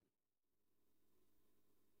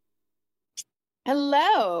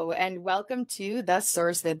Hello, and welcome to The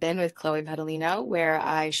Source Within with Chloe Pedalino, where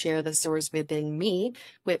I share the source within me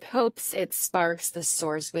with hopes it sparks the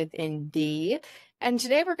source within thee. And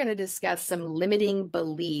today we're going to discuss some limiting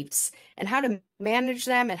beliefs and how to manage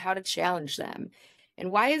them and how to challenge them.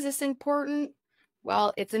 And why is this important?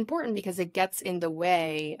 Well, it's important because it gets in the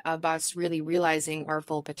way of us really realizing our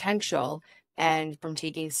full potential and from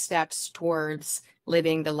taking steps towards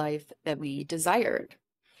living the life that we desired.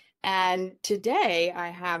 And today I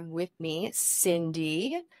have with me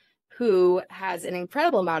Cindy, who has an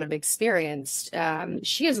incredible amount of experience.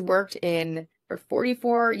 She has worked in for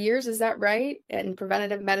 44 years, is that right? In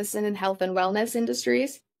preventative medicine and health and wellness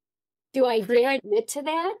industries. Do I dare admit to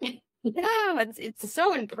that? Yeah, it's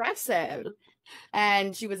so impressive.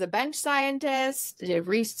 And she was a bench scientist, did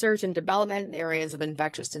research and development in areas of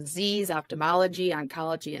infectious disease, ophthalmology,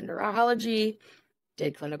 oncology, and neurology,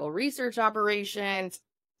 did clinical research operations,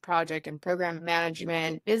 project and program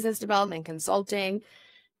management, business development, consulting.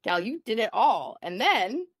 Gal, you did it all. And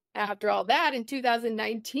then after all that, in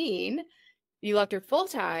 2019, you left your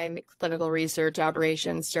full-time clinical research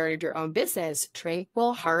operations, started your own business,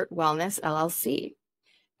 Tranquil Heart Wellness LLC.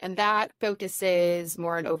 And that focuses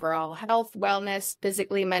more on overall health, wellness,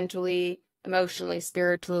 physically, mentally, emotionally,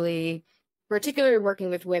 spiritually, particularly working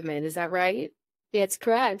with women. Is that right? That's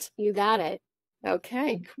correct. You got it.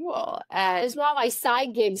 Okay, cool. As well, my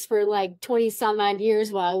side gigs for like 20 some odd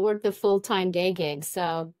years while I worked the full-time day gig.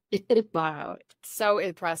 So Wow, so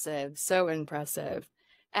impressive, so impressive.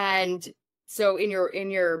 And so in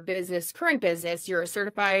your current business, you're a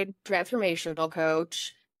certified transformational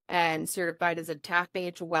coach and certified as a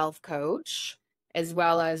task-based wealth coach, as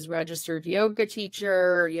well as registered yoga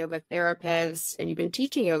teacher, yoga therapist, and you've been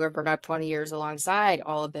teaching yoga for about 20 years alongside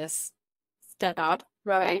all of this stuff,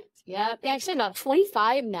 right? yeah, actually about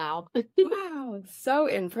 25 now. Wow, so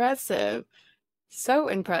impressive. So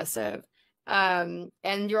impressive. And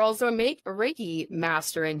you're also a Reiki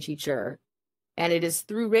master and teacher. And it is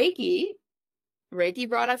through Reiki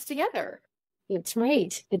brought us together. It's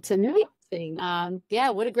right. It's amazing.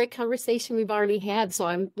 Yeah, what a great conversation we've already had. So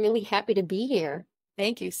I'm really happy to be here.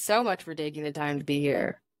 Thank you so much for taking the time to be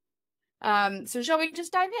here. So shall we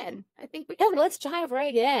just dive in? I think we Yeah, let's dive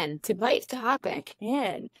right in. It's a great topic.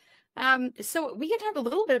 can. So we can talk a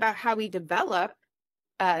little bit about how we develop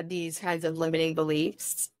these kinds of limiting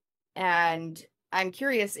beliefs. And I'm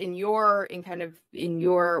curious in your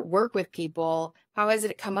work with people, how has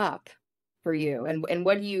it come up for you? And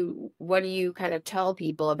what do you kind of tell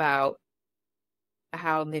people about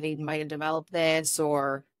how they might develop this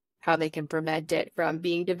or how they can prevent it from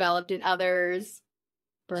being developed in others,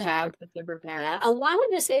 perhaps with their parents? A lot of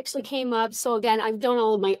this actually came up. So again, I've done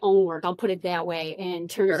all of my own work. I'll put it that way in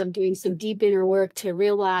terms Sure. of doing some deep inner work to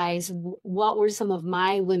realize what were some of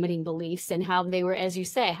my limiting beliefs and how they were, as you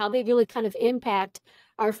say, how they really kind of impact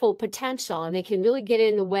our full potential. And they can really get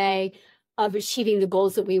in the way of achieving the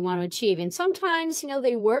goals that we want to achieve. And sometimes,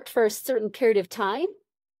 they work for a certain period of time.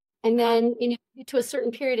 And then, you get to a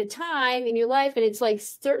certain period of time in your life, and it's like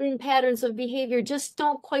certain patterns of behavior just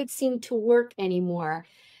don't quite seem to work anymore.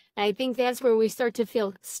 And I think that's where we start to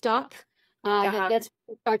feel stuck. That's where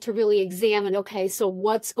we start to really examine, okay, so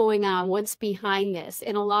what's going on? What's behind this?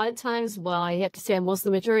 And a lot of times, well, I have to say most of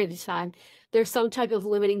the majority of the time, there's some type of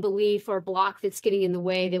limiting belief or block that's getting in the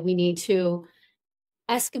way that we need to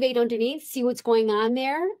excavate underneath, see what's going on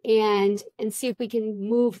there, and see if we can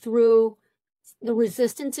move through the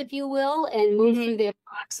resistance, if you will, and move through that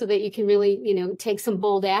box so that you can really, take some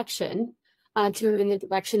bold action to move in the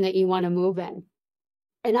direction that you want to move in.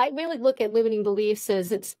 And I really look at limiting beliefs as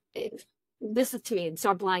this is to me, it's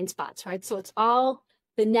our blind spots, right? So it's all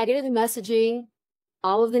the negative messaging,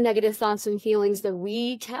 all of the negative thoughts and feelings that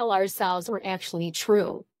we tell ourselves are actually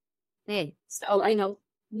true. So I know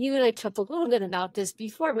you and I talked a little bit about this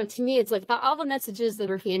before, but to me, it's like all the messages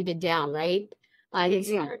that are handed down, right?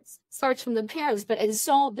 It starts from the parents, but there's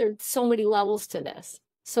so many levels to this.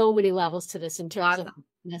 So many levels to this in terms of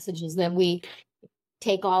messages that we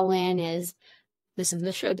take all in as this is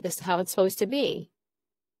the truth, this is how it's supposed to be.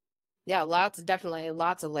 Yeah, definitely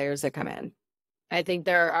lots of layers that come in. I think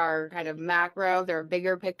there are kind of there are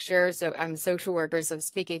bigger pictures. So I'm a social worker, so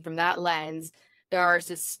speaking from that lens, there are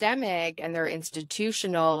systemic and there are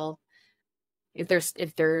institutional. If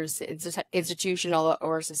there's institutional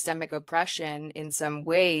or systemic oppression in some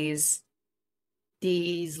ways,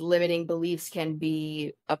 these limiting beliefs can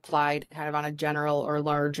be applied kind of on a general or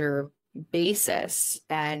larger basis.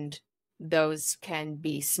 And those can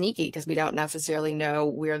be sneaky because we don't necessarily know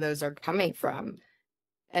where those are coming from.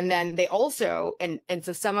 And then they also, and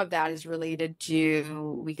so some of that is related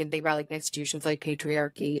to, we can think about like institutions like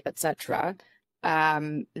patriarchy, etc.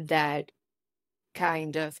 that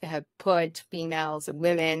kind of have put females and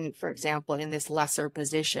women, for example, in this lesser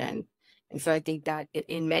position. And so I think that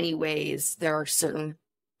in many ways, there are certain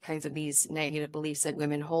kinds of these negative beliefs that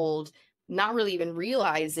women hold, not really even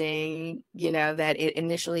realizing, that it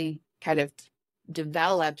initially kind of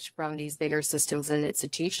developed from these bigger systems and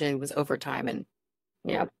institutions was over time and,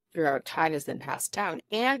 throughout time has been passed down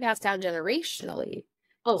and passed down generationally.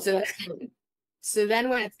 Oh, so, so then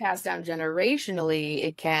when it's passed down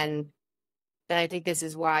generationally, and I think this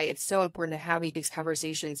is why it's so important to have these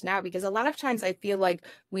conversations now, because a lot of times I feel like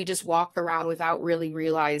we just walk around without really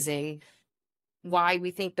realizing why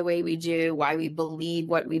we think the way we do, why we believe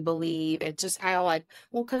what we believe. It's just kind of like,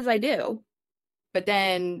 well, because I do. But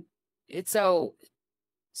then it's so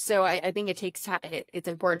I think it takes time. It's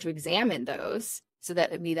important to examine those so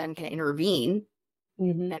that we then can intervene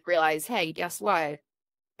and realize, hey, guess what?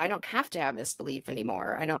 I don't have to have this belief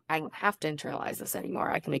anymore. I don't have to internalize this anymore.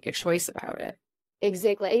 I can make a choice about it.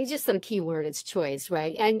 Exactly. It's just some keyword, it's choice,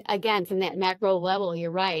 right? And again, from that macro level,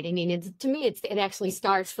 you're right. I mean, to me, it actually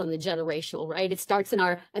starts from the generational, right? It starts in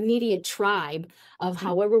our immediate tribe of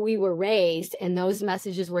however we were raised, and those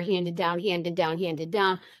messages were handed down, handed down, handed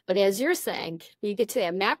down. But as you're saying, you get to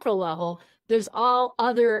that macro level, there's all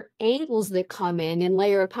other angles that come in and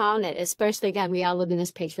layer upon it, especially, again, we all live in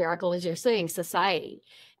this patriarchal, as you're saying, society.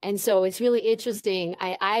 And so it's really interesting.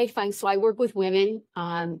 I find, so I work with women.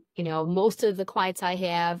 Most of the clients I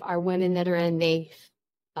have are women that are in the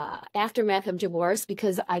aftermath of divorce,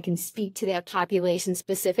 because I can speak to that population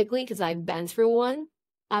specifically because I've been through one.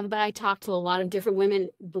 But I talk to a lot of different women,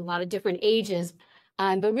 a lot of different ages.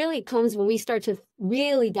 But really it comes when we start to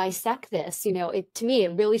really dissect this, to me,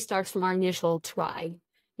 it really starts from our initial tribe.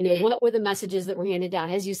 What were the messages that were handed down,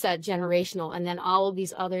 as you said, generational, and then all of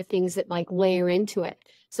these other things that like layer into it.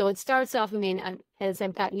 So it starts off, as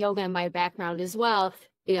I've got yoga in my background as well,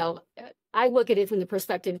 I look at it from the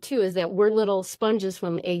perspective too, is that we're little sponges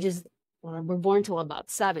from ages, we're born till about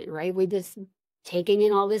 7, right? We just taking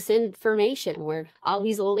in all this information where all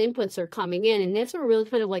these little inputs are coming in. And that's what we're really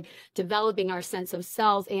kind of like developing our sense of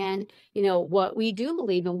self and, what we do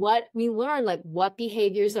believe and what we learn, like what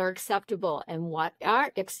behaviors are acceptable and what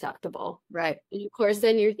aren't acceptable. Right. And of course,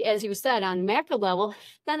 then as you said, on macro level,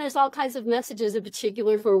 then there's all kinds of messages in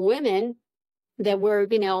particular for women that were,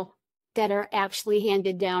 that are actually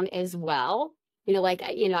handed down as well.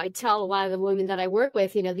 I tell a lot of the women that I work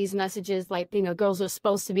with, these messages like, girls are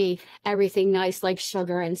supposed to be everything nice, like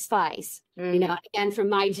sugar and spice, and from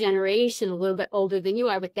my generation, a little bit older than you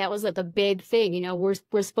are, but that was like a big thing,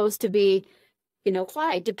 we're supposed to be,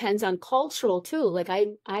 why? It depends on cultural too. Like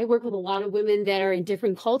I work with a lot of women that are in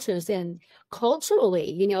different cultures, and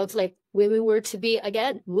culturally, it's like women were to be,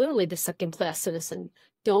 again, literally the second class citizen.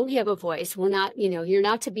 Don't have a voice. We're not, you're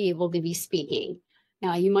not to be able to be speaking.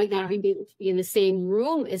 Now, you might not be able to be in the same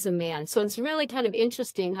room as a man. So it's really kind of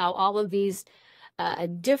interesting how all of these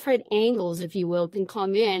different angles, if you will, can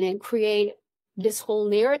come in and create this whole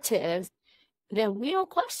narrative that we don't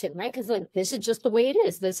question, right? Because like, this is just the way it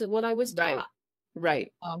is. This is what I was taught.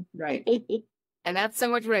 Right. Right. And that's so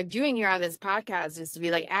much what I'm doing here on this podcast, is to be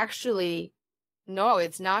like, actually, no,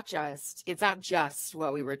 it's not just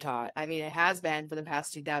what we were taught. I mean, it has been for the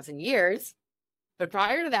past 2,000 years. But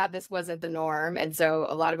prior to that, this wasn't the norm. And so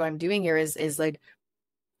a lot of what I'm doing here is like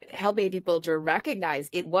helping people to recognize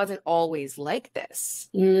it wasn't always like this.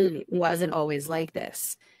 It wasn't always like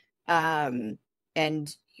this. And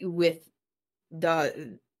with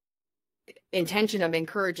the intention of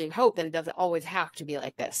encouraging hope that it doesn't always have to be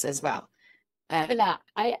like this as well.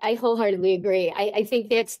 I wholeheartedly agree. I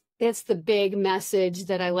think that's the big message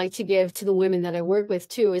that I like to give to the women that I work with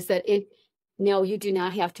too, is that no, you do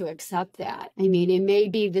not have to accept that. I mean, it may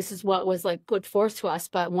be this is what was like put forth to us,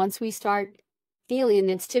 but once we start feeling,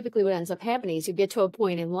 and it's typically what ends up happening, is you get to a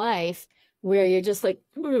point in life where you're just like,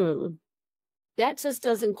 that just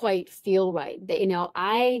doesn't quite feel right.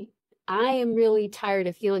 I am really tired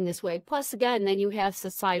of feeling this way. Plus, again, then you have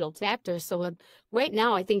societal factors. So right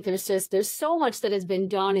now, I think there's so much that has been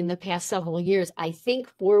done in the past several years, I think,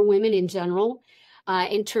 for women in general,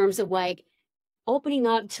 in terms of like, opening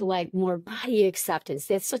up to like more body acceptance.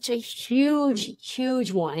 That's such a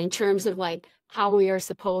huge one in terms of like how we are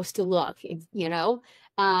supposed to look, Sure.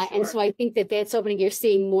 And so I think that's opening. You're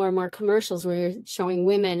seeing more and more commercials where you're showing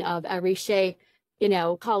women of every shape,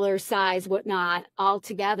 color, size, whatnot, all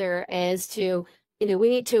together as to, we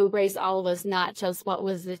need to embrace all of us, not just what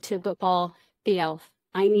was the typical,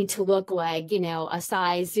 I need to look like, a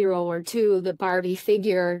size 0 or 2, the Barbie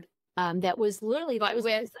figure. That was literally a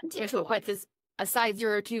size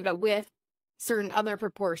 0 or 2, but with certain other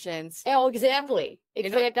proportions. Oh, exactly.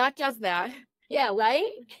 Not just that. Yeah, right?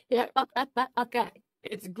 Yeah. Okay.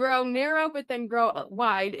 It's grow narrow, but then grow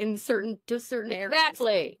wide in certain areas.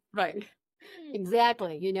 Exactly. Right.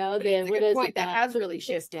 Exactly. You know, But it's the a what good is point. it? That has really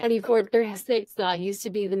shifted. 24, 36 used to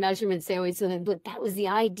be the measurements they always said, but that was the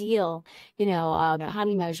ideal, Yeah. how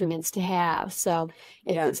many measurements to have. So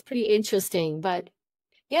Yeah. it's pretty interesting. But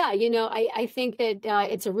yeah, I think that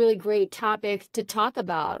it's a really great topic to talk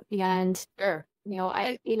about. And Sure.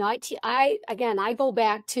 again, I go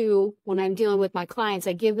back to when I'm dealing with my clients,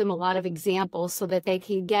 I give them a lot of examples so that they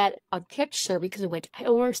can get a picture because of which I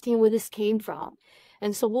don't understand where this came from.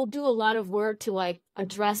 And so we'll do a lot of work to like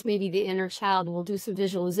address maybe the inner child. We'll do some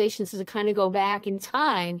visualizations to kind of go back in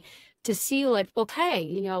time to see like,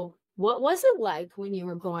 okay, what was it like when you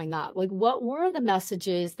were growing up? Like, what were the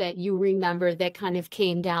messages that you remember that kind of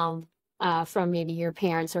came down from maybe your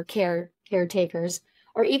parents or caretakers?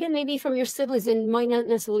 Or even maybe from your siblings, and it might not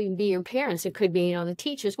necessarily be your parents. It could be, the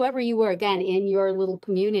teachers, whoever you were, again, in your little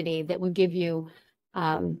community that would give you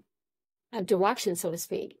a direction, so to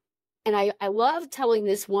speak. And I love telling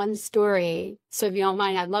this one story. So if you don't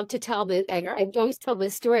mind, I'd love to tell this. I always tell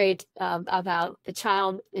this story about the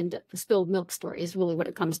child and the spilled milk story is really what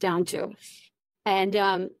it comes down to. And,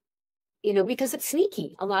 because it's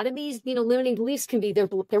sneaky. A lot of these, limiting beliefs can be their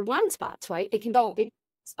blind spots, right? They can be big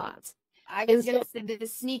spots. I was going to say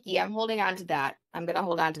this sneaky. I'm holding on to that. I'm going to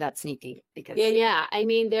hold on to that sneaky because yeah. I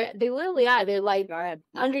mean, they literally are. They're like go ahead.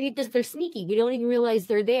 underneath this, they're sneaky. You don't even realize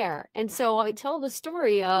they're there. And so I tell the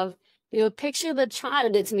story of, picture the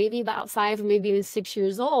child that's maybe about 5 or maybe even 6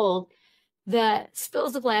 years old that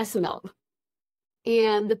spills a glass of milk.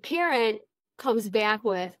 And the parent comes back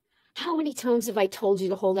with, how many times have I told you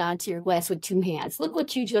to hold on to your glass with 2 hands? Look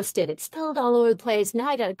what you just did. It spilled all over the place. Now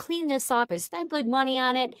I got to clean this up. I spent good money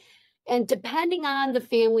on it. And depending on the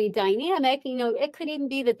family dynamic, it could even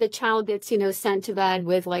be that the child gets, sent to bed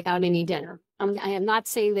with like out any dinner. I am not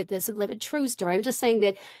saying that this is like a true story. I'm just saying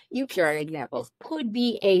that you Sure, example. could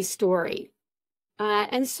be a story.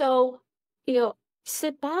 And so,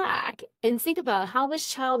 sit back and think about how this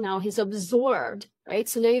child now has absorbed, right?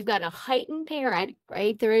 So now you've got a heightened parent,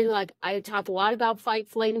 right? They're like, I talk a lot about fight,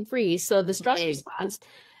 flight, and freeze. So the stress response,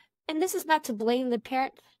 and this is not to blame the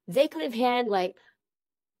parent. They could have had like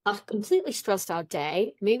a completely stressed out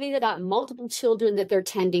day. Maybe they got multiple children that they're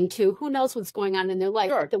tending to. Who knows what's going on in their life?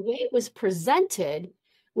 Sure. The way it was presented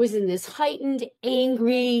was in this heightened,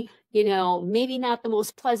 angry, maybe not the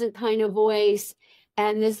most pleasant kind of voice.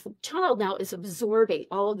 And this child now is absorbing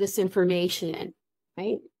all of this information,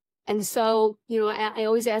 right? And so, I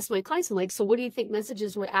always ask my clients, I'm like, so what do you think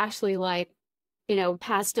messages were actually like,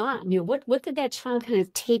 passed on? What did that child kind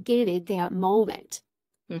of take in at that moment?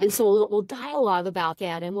 And so we'll dialogue about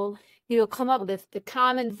that, and we'll, come up with the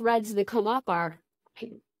common threads that come up are,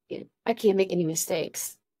 I can't make any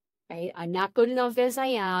mistakes, right? I'm not good enough as I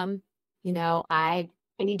am. I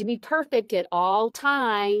need to be perfect at all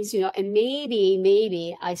times, and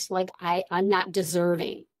maybe I'm not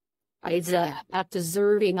deserving. I'm not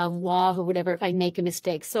deserving of love or whatever if I make a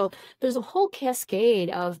mistake. So there's a whole cascade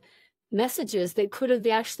of messages that could have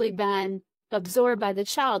actually been absorbed by the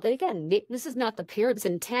child. And again, this is not the parent's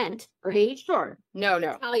intent, right? Sure. No.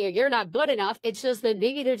 Tell you're not good enough. It's just that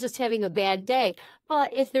maybe they're just having a bad day.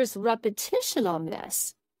 But if there's repetition on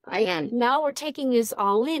this, right? And now we're taking this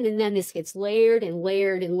all in, and then this gets layered and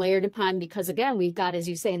layered and layered upon because again, we've got, as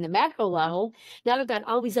you say, in the macro level, now we've got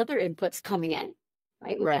all these other inputs coming in,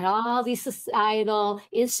 right? We've got all these societal,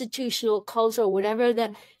 institutional, cultural, whatever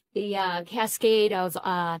the cascade of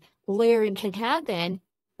layering can happen.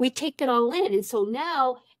 We take it all in. And so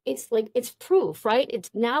now it's like, it's proof, right? It's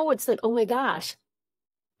like, oh my gosh,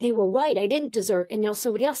 they were right. I didn't deserve. And now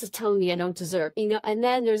somebody else is telling me I don't deserve, and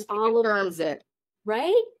then there's all of confirms it.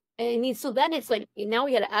 Right. I mean, so then it's like, now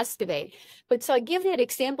we got to escalate. But so I give that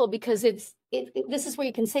example because this is where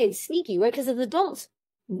you can say it's sneaky, right? Because as adults,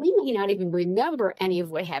 we may not even remember any of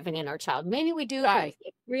what happened in our child. Maybe we do, Right.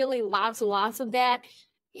 Really lots and lots of that.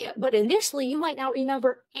 Yeah, but initially you might not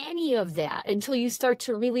remember any of that until you start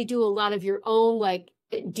to really do a lot of your own like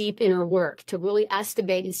deep inner work to really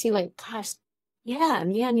estimate and see like, gosh, yeah,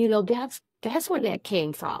 man, that's where that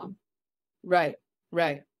came from. Right.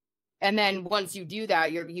 And then once you do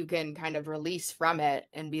that, you can kind of release from it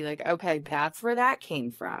and be like, okay, that's where that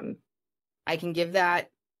came from. I can give that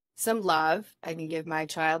some love. I can give my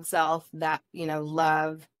child self that,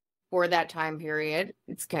 love for that time period.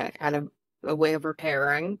 It's kind of a way of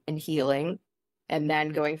repairing and healing. And then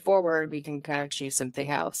going forward, we can kind of choose something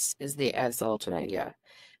else as the ultimate idea.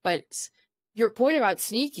 But your point about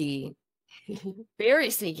sneaky, very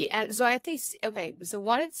sneaky. And so I think, okay, so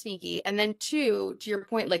one, it's sneaky. And then two, to your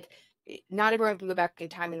point, like not everyone can go back in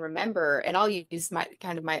time and remember. And I'll use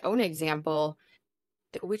my own example,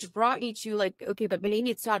 which brought me to like, okay, but maybe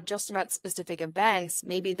it's not just about specific events.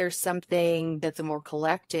 Maybe there's something that's a more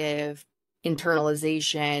collective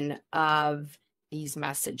internalization of these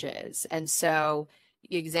messages. And so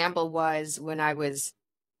the example was when I was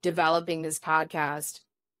developing this podcast,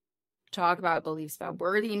 talk about beliefs about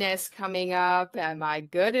worthiness coming up. Am I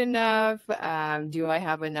good enough? Do I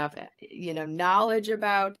have enough, knowledge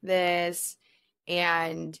about this?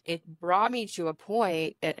 And it brought me to a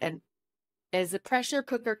point that, and as the pressure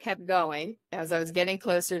cooker kept going, as I was getting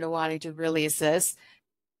closer to wanting to release this,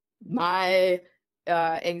 my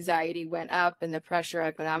anxiety went up and the pressure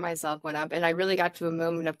I put on myself went up. And I really got to a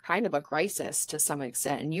moment of kind of a crisis to some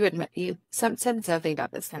extent. And you said something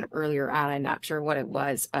about this kind of earlier on. I'm not sure what it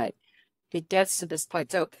was, but it gets to this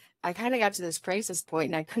point. So I kind of got to this crisis point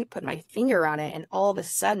and I couldn't put my finger on it. And all of a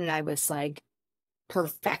sudden I was like,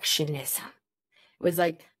 perfectionism. It was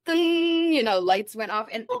like, lights went off.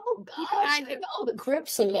 And oh gosh, I know the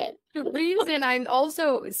grips in it. the reason I'm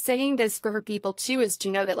also saying this for people too is to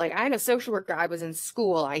know that, like, I'm a social worker. I was in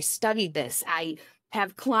school. I studied this. I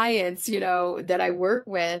have clients, that I work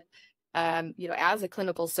with, as a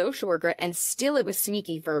clinical social worker, and still it was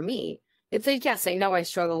sneaky for me. It's like, yes, I know I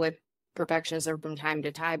struggle with perfectionism from time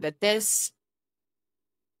to time, but this,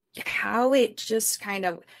 how it just kind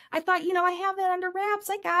of, I thought, I have that under wraps.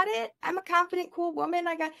 I got it. I'm a confident, cool woman.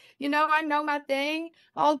 I know my thing,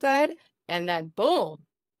 all good. And then boom,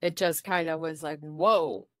 it just kind of was like,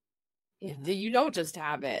 whoa, you don't just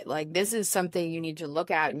have it. Like, this is something you need to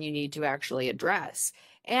look at and you need to actually address.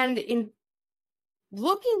 And in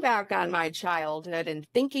looking back on my childhood and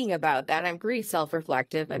thinking about that, I'm pretty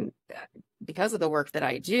self-reflective. And because of the work that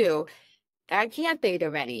I do, I can't think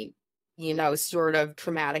of any, sort of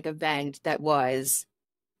traumatic event that was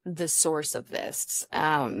the source of this.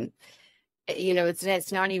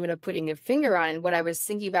 It's not even putting a finger on it. What I was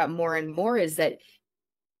thinking about more and more is that,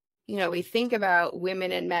 we think about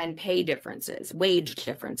women and men pay differences, wage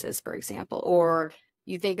differences, for example, or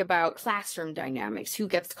you think about classroom dynamics, who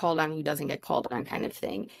gets called on, who doesn't get called on, kind of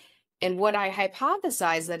thing. And what I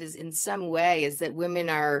hypothesize that is in some way is that women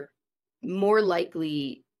are more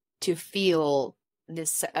likely to feel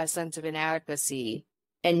this a sense of inadequacy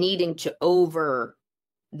and needing to over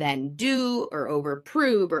then do or over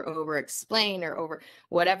prove or over explain or over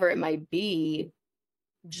whatever it might be,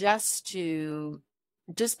 just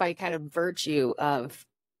by kind of virtue of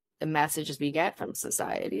the messages we get from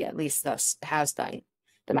society, at least thus has been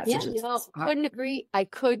the messages. I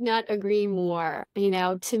could not agree more.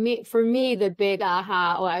 For me, the big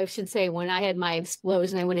aha, or I should say, when I had my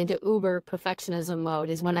explosion, I went into uber perfectionism mode,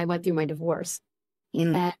 is when I went through my divorce.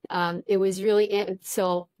 And it was really,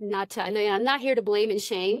 so I'm not here to blame and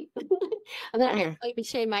shame. I'm not here to blame and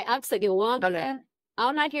shame my ex.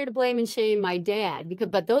 I'm not here to blame and shame my dad,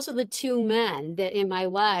 but those are the two men that in my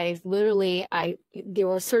life, literally, there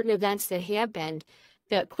were certain events that happened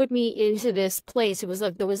that put me into this place. It was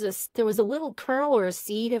like there was a little kernel or a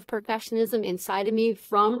seed of perfectionism inside of me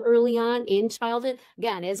from early on in childhood.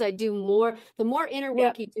 Again, as I do more, the more inner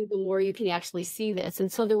work you do, the more you can actually see this.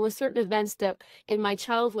 And so there were certain events that in my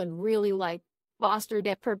childhood really like fostered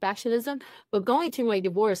that perfectionism. But going through my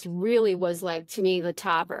divorce really was like, to me, the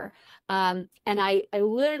topper. And I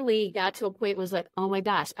literally got to a point was like, oh my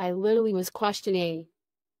gosh, I literally was questioning,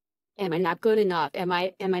 am I not good enough? Am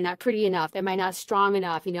I not pretty enough? Am I not strong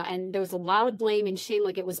enough? And there was a lot of blame and shame,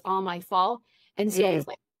 like it was all my fault. And so it's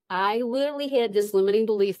like, I literally had this limiting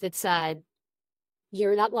belief that said,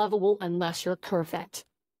 you're not lovable unless you're perfect.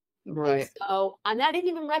 Right. And so, and I didn't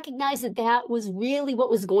even recognize that was really what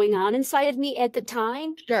was going on inside of me at the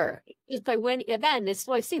time. Sure. If I went, then that's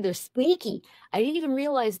why I say they're sneaky. I didn't even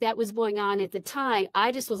realize that was going on at the time.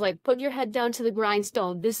 I just was like, put your head down to the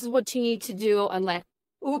grindstone. This is what you need to do, and like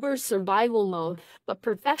uber survival mode. But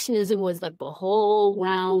perfectionism was like the whole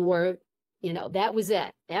round work. That was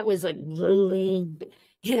it. That was like really,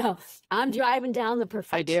 I'm driving down the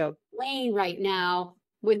perfection lane right now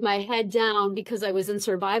with my head down because I was in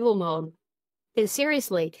survival mode. And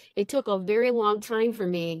seriously, it took a very long time for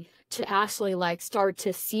me to actually like start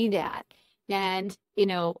to see that. And,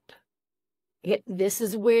 this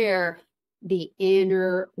is where the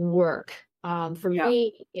inner work, for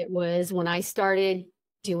me, it was when I started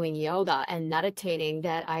doing yoga and meditating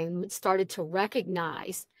that I started to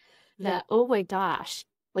recognize that, oh my gosh,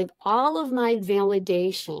 like all of my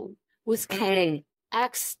validation was coming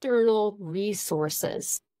external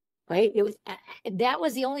resources, right? That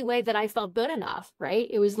was the only way that I felt good enough, right?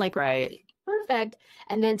 It was like, perfect.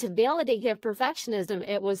 And then to validate that perfectionism,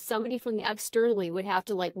 it was somebody from the externally would have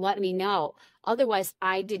to like let me know. Otherwise,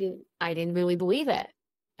 I didn't really believe it.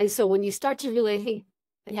 And so when you start to really,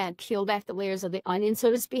 yeah, peel back the layers of the onion,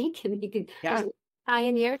 so to speak, and you can Yeah. tie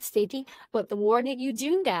in there, it's sticky. But the more that you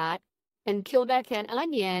do that and peel back that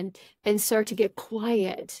onion and start to get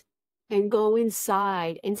quiet and go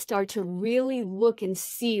inside and start to really look and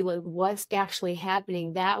see like what's actually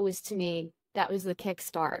happening, that was to me, that was the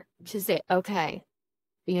kickstart to say, okay,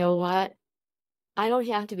 you know what? I don't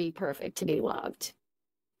have to be perfect to be loved.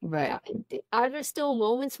 Right. Are there still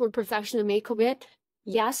moments where perfection may commit?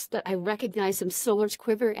 Yes, but I recognize them so much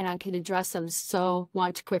quicker and I can address them so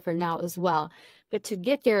much quicker now as well. But to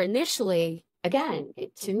get there initially, again,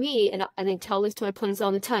 to me, and I tell this to my clients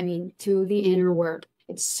all the time, to the inner work.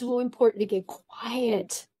 It's so important to get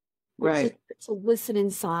quiet, Right. to listen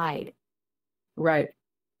inside. Right.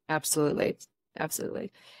 Absolutely.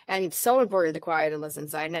 Absolutely. And it's so important to quiet and listen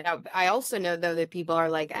inside. Now, I also know though that people are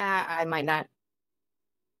like, they might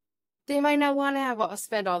not want to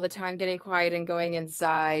spend all the time getting quiet and going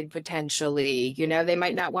inside potentially, they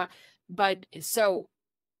might not want, but so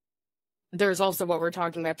there's also what we're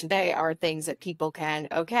talking about today are things that people can,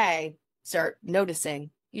 okay, start noticing.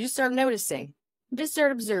 You just start noticing, just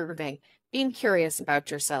start observing, being curious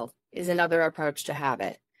about yourself is another approach to have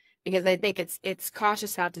it. Because I think it's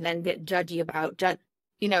cautious not to then get judgy about,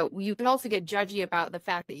 you can also get judgy about the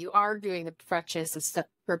fact that you are doing the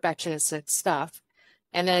perfectionist stuff.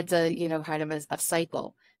 And then it's kind of a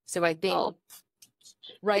cycle. So I think,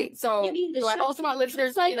 right. So You mean the I also want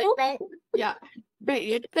listeners to be like, right, yeah.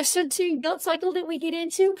 Right. The shit guilt cycle that we get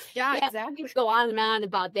into. Yeah, exactly. We go on and on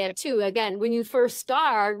about that too. Again, when you first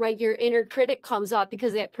start, right, your inner critic comes up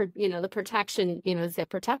because that, the protection, is that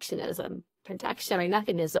protectionism, protection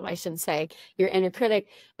mechanism, I should say, your inner critic.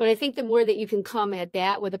 But I think the more that you can come at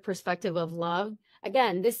that with a perspective of love,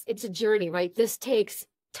 again, it's a journey, right? This takes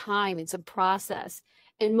time. It's a process.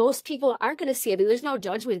 And most people aren't going to see it. There's no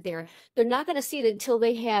judgment there. They're not going to see it until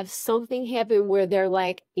they have something happen where they're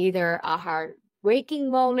like either a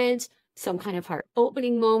heartbreaking moment, some kind of heart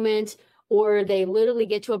opening moment, or they literally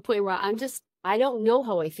get to a point where I don't know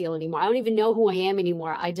how I feel anymore. I don't even know who I am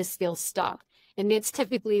anymore. I just feel stuck. And it's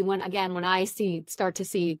typically when I start to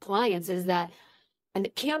see clients is that, and I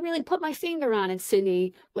can't really put my finger on it,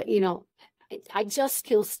 Cindy, but I just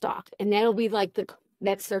feel stuck. And that'll be like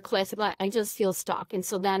that's their classic line. I just feel stuck. And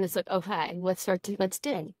so then it's like, okay, let's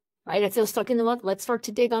dig, right? I feel stuck in the mud. Let's start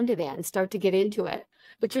to dig under that and start to get into it.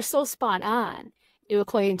 But you're so spot on,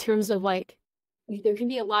 Clay, in terms of like, there can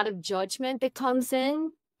be a lot of judgment that comes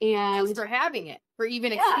in. And just for having it, for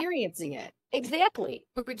even experiencing it. Exactly.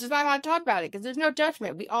 Which is why I want to talk about it, because there's no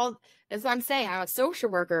judgment. We all, as I'm saying, I'm a social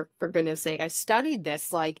worker, for goodness sake. I studied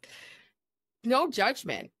this, like, no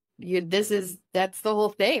judgment. That's the whole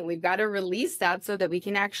thing. We've got to release that so that we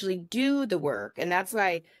can actually do the work. And that's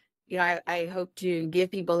why, I hope to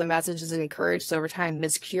give people the messages and encourage over time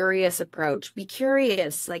this curious approach. Be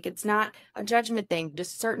curious. Like, it's not a judgment thing.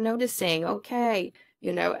 Just start noticing, okay,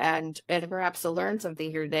 and perhaps to learn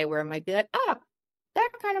something here today where it might be like, that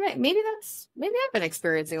kind of, maybe I've been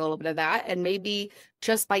experiencing a little bit of that. And maybe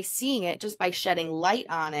just by seeing it, just by shedding light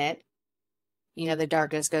on it, the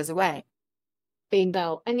darkness goes away.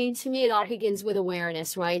 Bingo. I mean, to me, it all begins with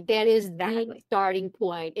awareness, right? That is the starting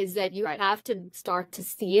point, is that you have to start to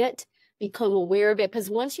see it, become aware of it. Because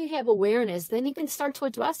once you have awareness, then you can start to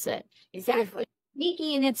address it. Exactly.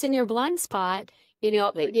 Sneaky and it's in your blind spot,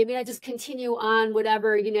 maybe I just continue on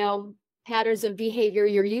whatever, patterns of behavior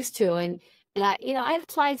you're used to. And I have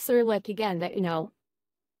clients that are like, again, that,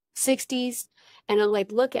 60s, and I'm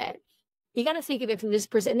like, look at, you got to think of it from this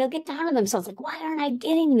person, and they'll get down on themselves, like, why aren't I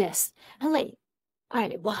getting this? I'm like, all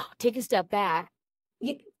right, wow, take a step back.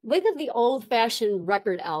 Look at the old-fashioned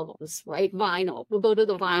record albums, right? Vinyl. We'll go to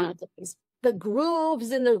the vinyl things. The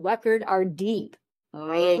grooves in the record are deep.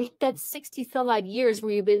 Right? That's 60 some odd years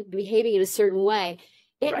where you've been behaving in a certain way.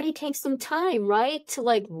 It may take some time, right? To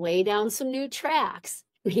like lay down some new tracks.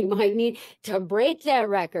 You might need to break that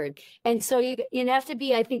record. And so you have to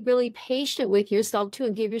be, I think, really patient with yourself too,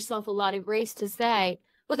 and give yourself a lot of grace to say,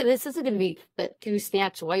 look, this isn't going to be the 2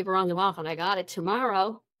 snaps wipe around the mouth and I got it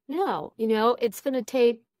tomorrow. No, it's going to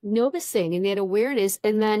take noticing and that awareness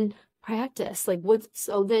and then practice. Like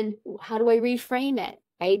so then how do I reframe it?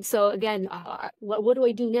 Right. So again, what do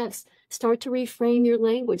I do next? Start to reframe your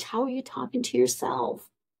language. How are you talking to yourself?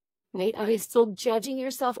 Right? Are you still judging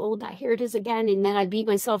yourself? Oh, here it is again. And then I beat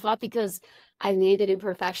myself up because I landed in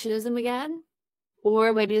perfectionism again.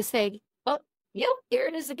 Or maybe just say, oh, yep, here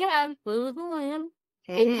it is again.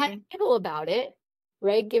 And kind of giggle about it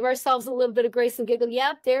right? Give ourselves a little bit of grace and giggle.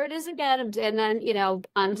 Yep, there it is again. And then, you know,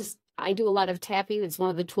 I do a lot of tapping. It's one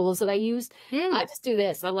of the tools that I use. I just do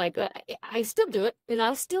this. I'm like, I still do it, and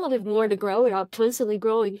I still have more to grow, and I'm constantly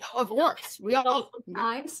growing. Of course, we all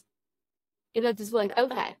Times, and I'm just like,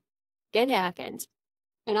 okay, get happened.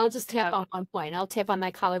 And I'll just tap on one point. I'll tap on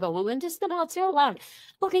my collarbone. And just gonna out loud.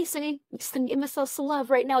 Okay, Cindy, just gonna give myself some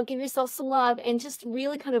love right now. Give yourself some love, and just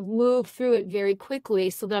really kind of move through it very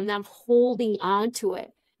quickly so that I'm not holding on to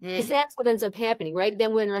it. Because that's what ends up happening, right?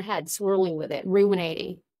 Then we're in our head, swirling with it,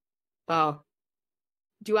 ruminating. Oh,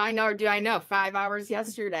 do I know? 5 hours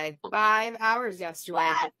yesterday. 5 hours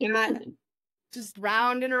yesterday. Just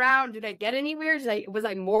round and around. Did I get anywhere? Was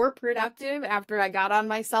I more productive after I got on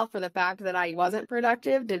myself for the fact that I wasn't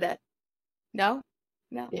productive? Did it? No?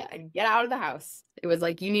 No. Yeah. I get out of the house. It was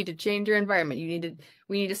like, you need to change your environment.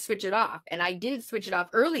 We need to switch it off. And I did switch it off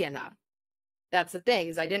early enough. That's the thing,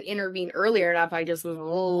 is I didn't intervene earlier enough. I just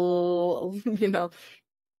was, you know.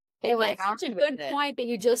 It was such a good point that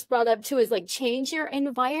you just brought up too, is like, change your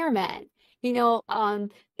environment. You know,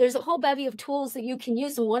 there's a whole bevy of tools that you can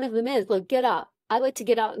use, and one of them is, like, get up. I like to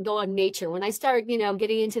get out and go on nature. When I start, you know,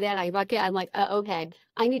 getting into that, I'm like, okay,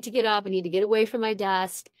 I need to get up. I need to get away from my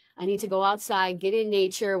desk. I need to go outside, get in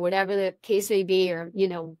nature, whatever the case may be, or, you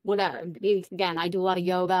know, whatever. Again, I do a lot of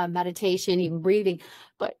yoga, meditation, even breathing.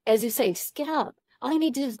 But as you say, just get up. All I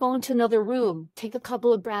need to do is go into another room, take a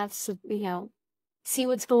couple of breaths, you know, see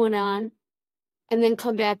what's going on, and then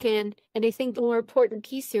come back in. And I think the more important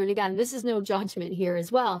piece here, and again, this is no judgment here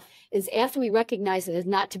as well, is after we recognize it, is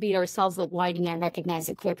not to beat ourselves up. Why didn't I recognize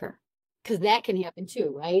it quicker? Because that can happen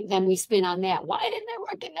too, right? Then we spin on that. Why didn't I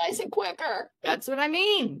recognize it quicker? That's what I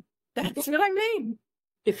mean. That's what I mean.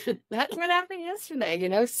 That's what happened yesterday, you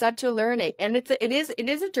know, such a learning. And it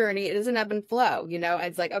is a journey. It is an ebb and flow, you know.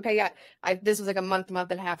 It's like, okay, yeah, this was like a month and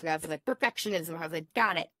a half ago. I was like, perfectionism. I was like,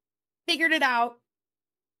 got it. Figured it out.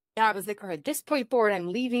 And I was like, all right, at this point forward,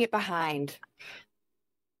 I'm leaving it behind.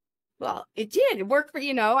 Well, it did. It worked for,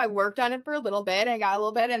 you know, I worked on it for a little bit. I got a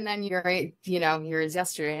little bit, and then yours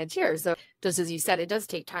yesterday and it's yours. So just as you said, it does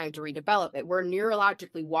take time to redevelop it. We're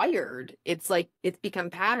neurologically wired. It's like, it's become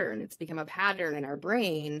pattern. It's become a pattern in our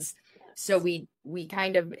brains. So we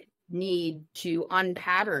kind of need to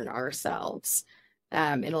unpattern ourselves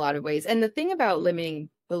in a lot of ways. And the thing about limiting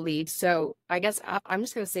beliefs, so I guess I'm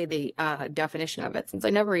just going to say the definition of it, since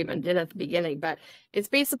I never even did at the beginning, but it's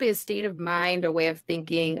basically a state of mind, a way of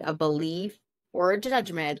thinking, a belief, or a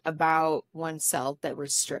judgment about oneself that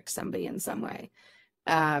restricts somebody in some way.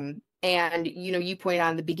 And, you know, you pointed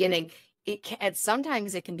out in the beginning,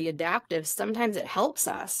 sometimes it can be adaptive. Sometimes it helps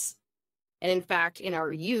us. And in fact, in our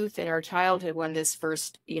youth, in our childhood, when this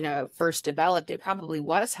first developed, it probably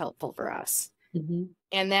was helpful for us. Mm-hmm.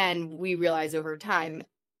 And then we realize over time,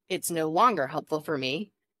 it's no longer helpful for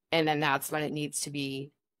me. And then that's when it needs to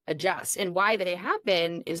be adjusted. And why that it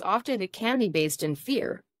happen is often it can be based in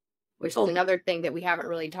fear, which is another thing that we haven't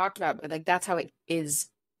really talked about, but like, that's how it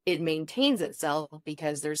maintains itself,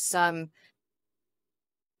 because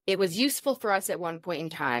it was useful for us at one point in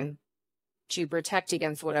time to protect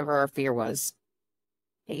against whatever our fear was.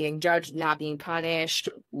 Being judged, not being punished,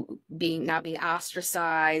 not being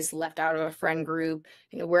ostracized, left out of a friend group,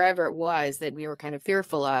 you know, wherever it was that we were kind of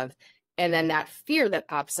fearful of. And then that fear that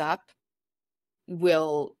pops up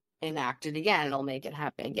will enact it again. It'll make it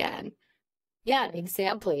happen again. Yeah,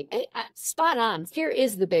 exactly. Spot on. Fear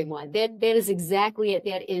is the big one. That is exactly it.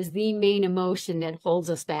 That is the main emotion that holds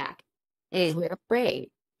us back. We're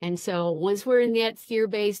afraid. And so once we're in that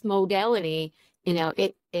fear-based modality, you know,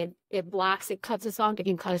 it blocks, it cuts us off. It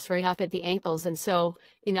can cut us right off at the ankles. And so,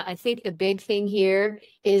 you know, I think the big thing here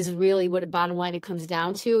is really what the bottom line it comes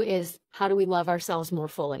down to is, how do we love ourselves more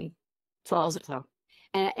fully? So,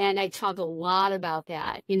 and I talk a lot about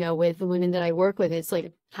that, you know, with the women that I work with. It's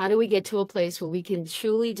like, how do we get to a place where we can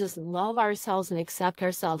truly just love ourselves and accept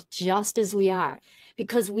ourselves just as we are?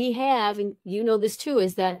 Because we have, and you know this too,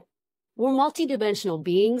 is that we're multidimensional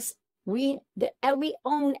beings. We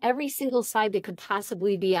own every single side that could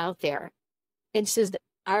possibly be out there. It's just,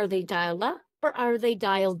 are they dialed up or are they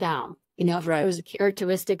dialed down? You know, right. There's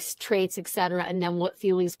characteristics, traits, etc., and then what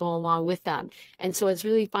feelings go along with them. And so it's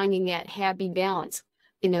really finding that happy balance.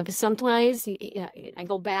 You know, because sometimes I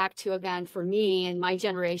go back to, again, for me and my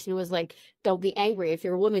generation, it was like, don't be angry. If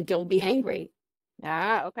you're a woman, don't be angry.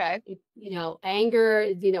 Ah, okay. You know, anger,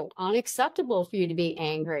 you know, unacceptable for you to be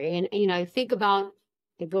angry. And, you know, I think about,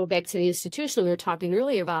 I go back to the institution we were talking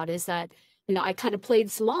earlier about, is that, you know, I kind of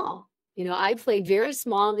played small. You know, I played very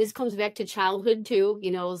small. This comes back to childhood too.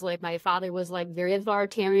 You know, it was like my father was like very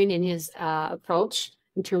authoritarian in his approach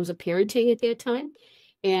in terms of parenting at that time.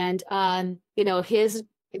 And, you know, his,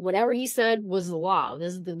 whatever he said was the law.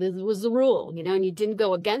 This was the rule, you know, and you didn't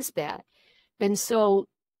go against that. And so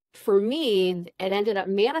for me, it ended up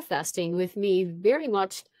manifesting with me very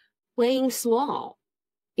much playing small,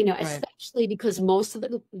 you know, Right. especially because most of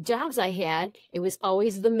the jobs I had, it was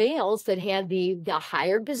always the males that had the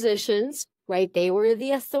higher positions, right? They were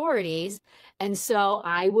the authorities. And so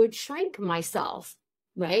I would shrink myself,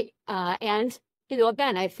 right? And, you know,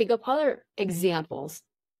 again, I think of other examples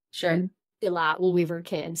Sure. a lot when we were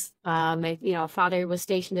kids. You know, father was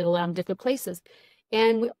stationed at a lot of different places.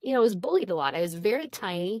 And, you know, I was bullied a lot. I was very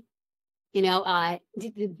tiny, you know,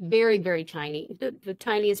 very, very tiny, the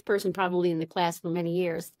tiniest person probably in the class for many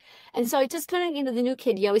years. And so I just kind of, you know, the new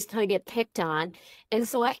kid, you always kind of get picked on. And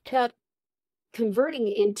so I kept converting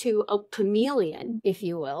into a chameleon, if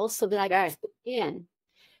you will, so that I could fit in.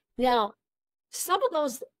 Now, some of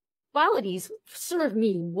those qualities serve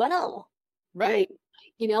me well, Right.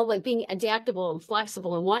 you know, like being adaptable and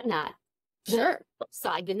flexible and whatnot. Sure.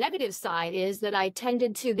 The negative side is that I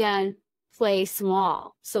tended to then play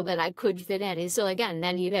small so that I could fit in. And so again,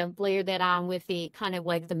 then you'd have layered that on with the kind of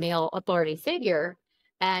like the male authority figure.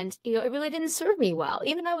 And, you know, it really didn't serve me well.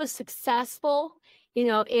 Even though I was successful, you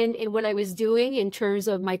know, in what I was doing in terms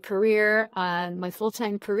of my career, my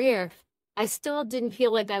full-time career, I still didn't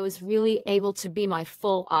feel like I was really able to be my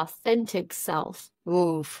full authentic self.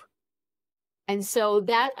 Oof. And so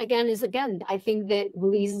that again is I think that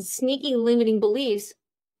these sneaky limiting beliefs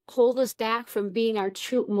hold us back from being our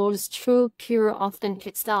most true, pure,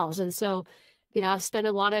 authentic selves. And so, you know, I've spent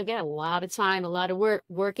a lot of time, a lot of work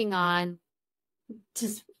working on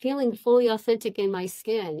just feeling fully authentic in my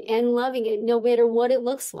skin and loving it no matter what it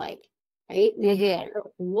looks like, right? No matter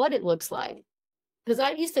what it looks like. Because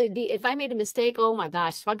I used to be, if I made a mistake, oh my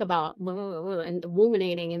gosh, talk about and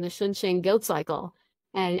ruminating in the shun shame guilt cycle.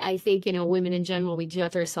 And I think, you know, women in general, we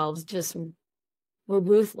judge ourselves just, we're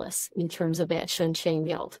ruthless in terms of that shun shame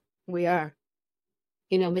guilt. We are.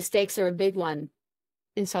 You know, mistakes are a big one.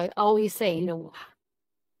 And so I always say, you know,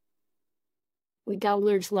 we got to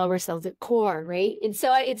learn to love ourselves at core, right? And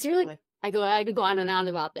so it's really, I could go on and on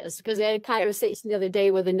about this because I had a conversation the other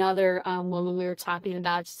day with another woman we were talking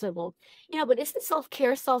about. She said, well, you know, but isn't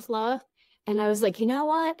self-care self-love? And I was like, you know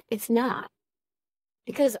what? It's not.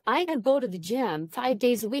 Because I can go to the gym 5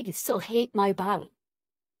 days a week and still hate my body.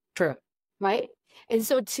 True. Right? And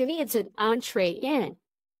so to me, it's an entree in.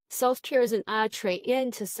 Self-care is an entree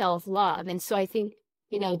into self-love. And so I think,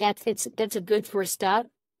 you know, that's a good first step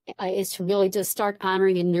is to really just start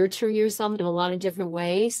honoring and nurturing yourself in a lot of different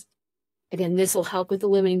ways. Again, this will help with the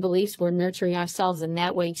limiting beliefs. We're nurturing ourselves in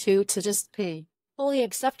that way too, to just fully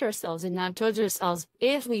accept ourselves and not judge ourselves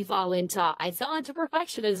if we fall into, I fell into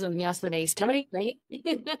perfectionism yesterday, right?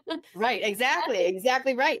 Right,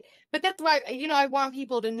 exactly right. But that's why, you know, I want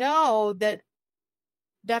people to know that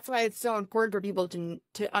that's why it's so important for people to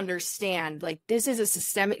understand, like, this is a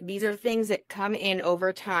systemic, these are things that come in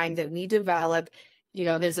over time that we develop. You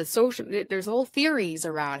know, there's whole theories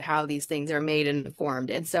around how these things are made and formed.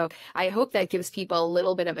 And so I hope that gives people a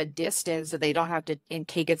little bit of a distance so they don't have to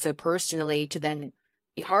take it so personally to then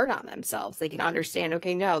be hard on themselves. They can understand,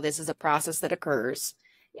 okay, no, this is a process that occurs.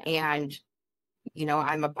 Yeah. And, you know,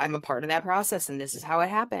 I'm a part of that process and this is how it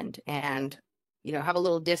happened. And, you know, have a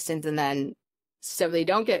little distance and then so they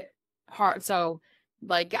don't get hard. So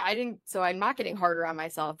like I'm not getting harder on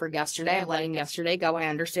myself for yesterday. I'm letting yesterday go. I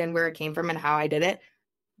understand where it came from and how I did it.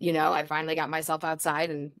 You know, I finally got myself outside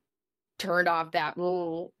and turned off that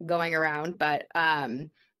going around. But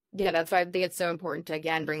yeah, that's why I think it's so important to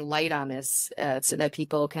again bring light on this so that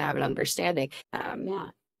people can have an understanding. Yeah.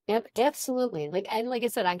 Yep, absolutely. Like I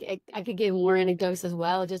said, I could give more anecdotes as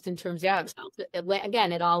well, just in terms of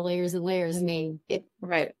again, it all layers and layers. I mean,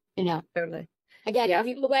 right. You know, Totally. Again, if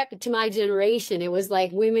you go back to my generation, it was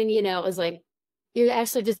like women, you know, it was like, you're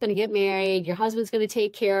actually just going to get married. Your husband's going to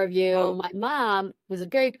take care of you. Oh. My mom was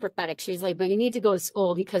very prophetic. She's like, but you need to go to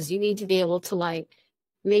school because you need to be able to like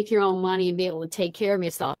make your own money and be able to take care of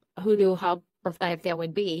yourself. Who knew how prophetic that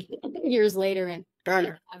would be years later and,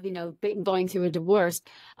 you know, going through a divorce.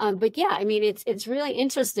 But yeah, I mean, it's really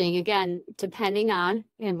interesting, again, depending on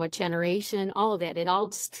and what generation, all of that, it all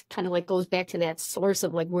just kind of like goes back to that source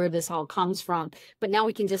of like where this all comes from. But now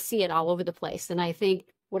we can just see it all over the place. And I think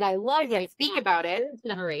what I love to speak about it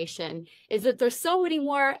generation is that there's so many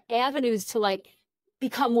more avenues to like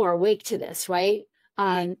become more awake to this, right?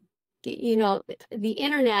 you know, the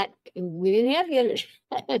internet, we didn't have the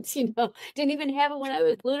internet, you know, didn't even have it when I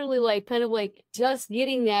was literally like kind of like just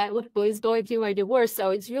getting that what was going through my divorce. So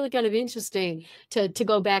it's really kind of interesting to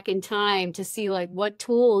go back in time to see like what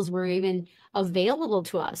tools were even available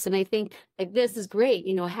to us. And I think like this is great,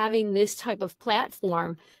 you know, having this type of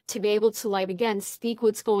platform to be able to like again speak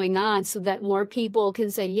what's going on so that more people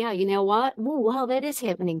can say, yeah, you know what? Oh, wow, that is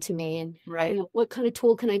happening to me. And you Right. know, what kind of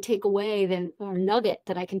tool can I take away then or nugget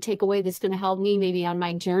that I can take away that's going to help me maybe on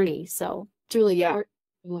my journey. So it's really Yeah.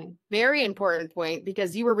 doing. Very important point,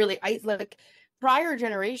 because you were really like prior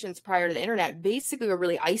generations prior to the internet basically were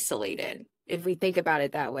really isolated. If we think about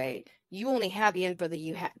it that way, you only had the info that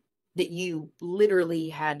you had, that you literally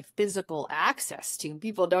had physical access to.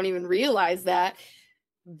 People don't even realize that,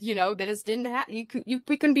 you know, that it didn't have, we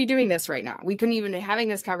couldn't be doing this right now. We couldn't even be having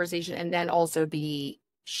this conversation and then also be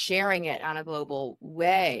sharing it on a global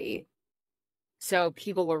way. So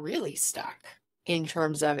people were really stuck in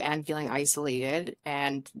terms of and feeling isolated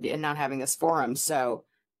and not having this forum. So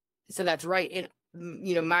that's right. And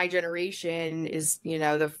you know, my generation is, you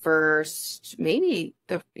know, the first, maybe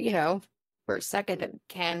the, you know, first, second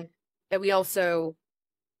that we also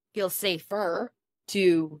feel safer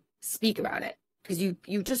to speak about it, because you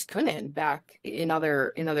just couldn't back in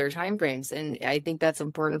other time frames. And I think that's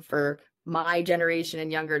important for my generation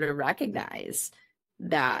and younger to recognize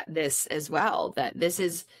that this as well, that this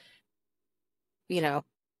is, you know,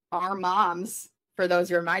 our moms, for those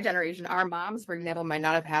who are my generation, our moms, for example, might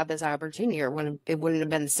not have had this opportunity, or wouldn't, it wouldn't have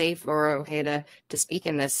been safe or okay to speak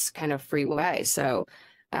in this kind of free way. So,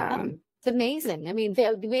 It's amazing. I mean,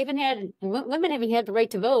 we even had women haven't had the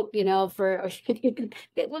right to vote, you know, for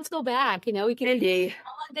let's go back, you know, we can Cindy,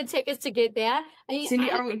 how long did it take us to get that? I mean,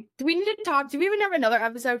 Cindy, do we need to talk? Do we even have another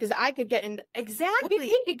episode? Because I could get in exactly.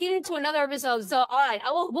 we could get into another episode. So, all right,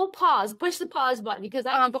 we'll pause, push the pause button because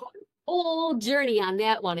I have a whole journey on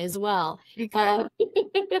that one as well. Yeah,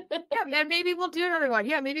 and maybe we'll do another one.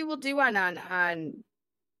 Yeah, maybe we'll do one on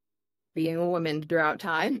being a woman throughout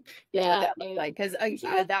time. Yeah, like because that's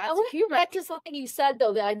I want to back to something you said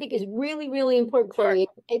though that I think is really, really important, Chloe.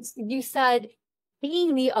 It's you said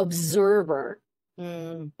being the observer,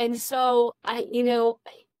 and so you know,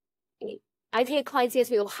 I've had clients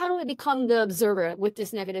ask me, "Well, how do I become the observer with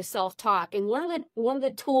this negative self-talk?" And one of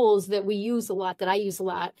the tools that we use a lot, that I use a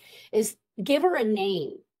lot, is give her a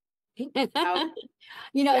name.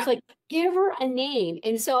 You know, it's like give her a name.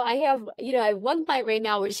 And so I have, you know, I have one client right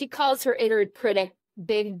now where she calls her inner critic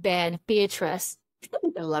Big Bad Beatrice.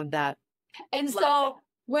 I love that. And so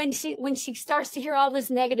when she starts to hear all this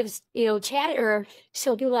negative, you know, chat at her,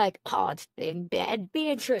 she'll be like, "Oh, it's Big Bad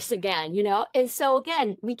Beatrice again," you know. And so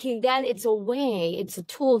again, we can then it's a way, it's a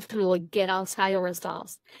tool to like get outside of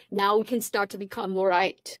ourselves. Now we can start to become more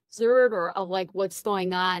observer of like what's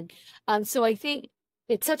going on. So I think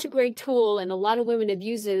it's such a great tool, and a lot of women have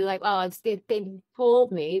used it. Like, oh, they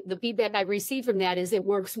told me the feedback I received from that is it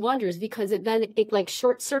works wonders because it like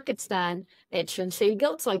short circuits then that shouldn't say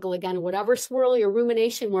guilt cycle again, whatever swirly or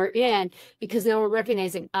rumination we're in, because then we're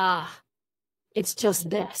recognizing, it's just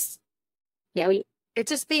this. Yeah, It's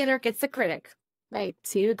just the inner, it's the critic. right.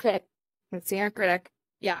 See the critic. It's the inner critic.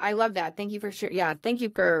 Yeah, I love that. Thank you for sure. Yeah, thank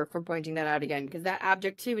you for pointing that out again, because that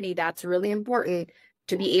objectivity, that's really important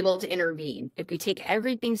to be able to intervene. If we take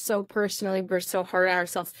everything so personally, we're so hard on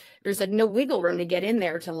ourselves, there's like no wiggle room to get in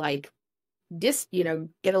there to like you know,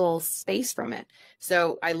 get a little space from it.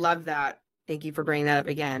 So I love that. Thank you for bringing that up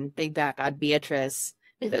again. Big bad Beatrice.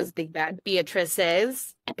 Those big bad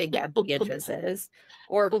Beatrices, big bad Beatrices,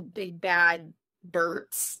 or big bad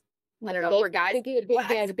Berts. I don't know. Or guys. Big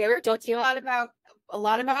bad Bear, don't you? A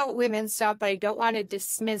lot about women stuff, but I don't want to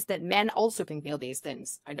dismiss that men also can feel these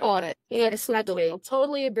things. I don't want it. Yeah, it's not the way. I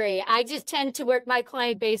totally agree. I just tend to work my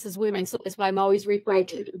client base as women, so that's why I'm always referring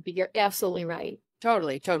to. You're absolutely right.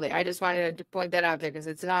 Totally. I just wanted to point that out there because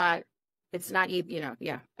it's not, you know,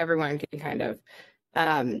 yeah, everyone can kind of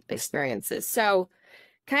experience this. So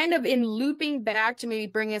kind of in looping back to maybe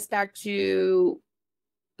bring us back to,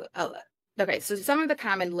 okay, so some of the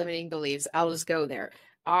common limiting beliefs, I'll just go there,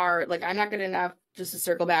 are like, I'm not good enough, just to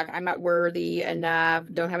circle back, I'm not worthy enough,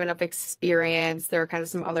 don't have enough experience. There are kind of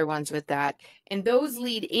some other ones with that. And those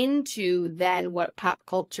lead into then what pop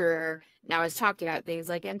culture now is talking about, things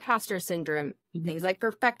like imposter syndrome, things like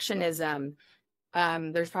perfectionism.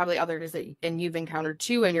 There's probably others that, and you've encountered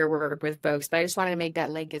too in your work with folks, but I just wanted to make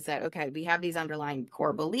that link is that, okay, we have these underlying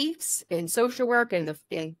core beliefs in social work and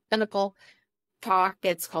in clinical talk,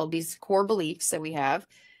 it's called these core beliefs that we have.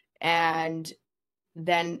 And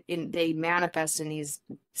then they manifest in these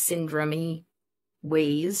syndrome-y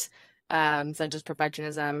ways such as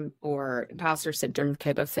perfectionism or imposter syndrome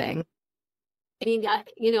type of thing. I mean,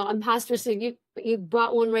 you know, imposter syndrome, you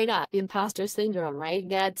brought one right up, imposter syndrome, right?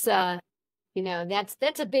 That's, you know, that's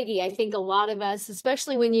a biggie. I think a lot of us,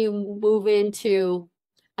 especially when you move into,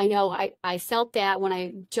 I know I felt that when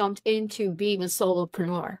I jumped into being a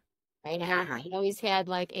solopreneur, right? I always had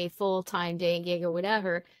like a full-time day gig or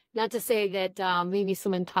whatever. Not to say that maybe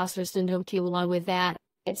some imposter syndrome came along with that.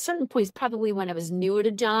 At certain points, probably when I was new at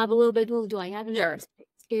a job a little bit, well, do I have enough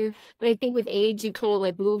to? But I think with age, you kind of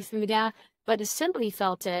like move through that. But I simply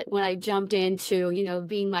felt it when I jumped into, you know,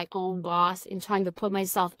 being my own boss and trying to put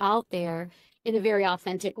myself out there in a very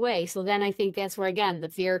authentic way. So then I think that's where, again, the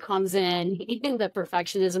fear comes in, even the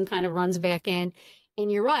perfectionism kind of runs back in.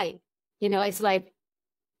 And you're right. You know, it's like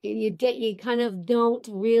you kind of don't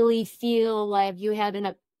really feel like you had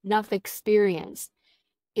enough experience.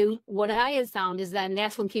 And what I have found is that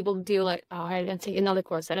that's when people do like, oh, I gotta take another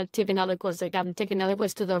course, I gotta take another course, I gotta take another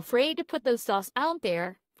course, because they're afraid to put themselves out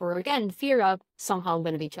there for, again, fear of somehow I'm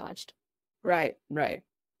going to be judged. Right.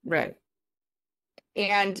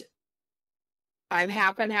 And I'm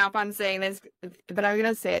half and half on saying this, but I'm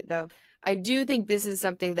going to say it though. I do think this is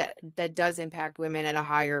something that does impact women at a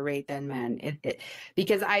higher rate than men.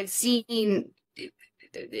 Because I've seen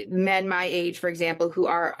men my age, for example, who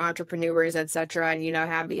are entrepreneurs, etc., and, you know,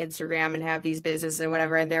 have the Instagram and have these businesses and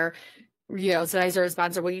whatever, and they're, you know, sometimes they're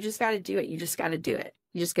responsible. Well, you just got to do it. You just got to do it.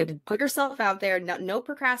 You just got to put yourself out there. No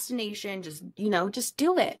procrastination. Just, you know, just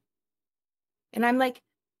do it. And I'm like,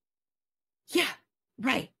 yeah,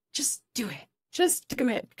 right. Just do it. Just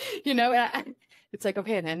commit. You know, it's like,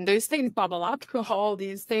 okay, and then those things bubble up, all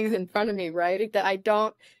these things in front of me, right? That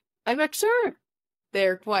I'm not sure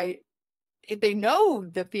they know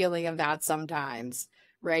the feeling of that sometimes,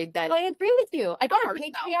 right? That I agree with you. I got a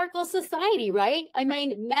patriarchal society, right? I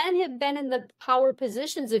mean, men have been in the power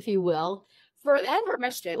positions, if you will, forever.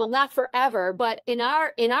 Well, not forever, but in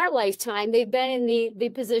our lifetime, they've been in the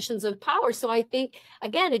positions of power. So I think,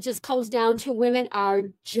 again, it just comes down to women are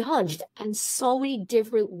judged on so many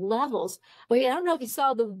different levels. I mean, I don't know if you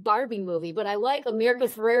saw the Barbie movie, but I like America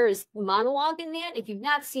Ferrera's monologue in that. If you've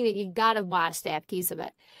not seen it, you've got to watch that piece of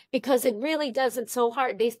it, because it really does it so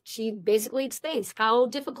hard. She basically explains how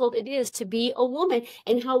difficult it is to be a woman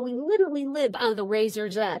and how we literally live on the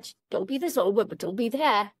razor's edge. Don't be this old, but don't be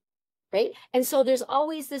that. Right. And so there's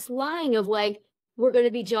always this line of like, we're going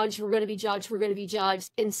to be judged, we're going to be judged, we're going to be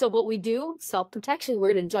judged. And so what we do, self-protection,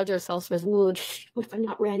 we're going to judge ourselves as, if I'm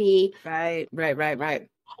not ready. Right.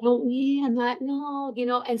 Oh, yeah, I'm not, no, you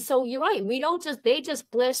know, and so you're right. They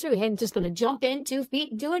just blast through and just going to jump in 2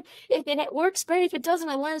 feet and do it. If it works, great. If it doesn't,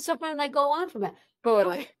 I learn something and I go on from it.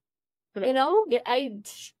 Totally. You know,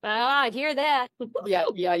 I hear that.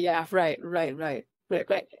 Yeah. Right.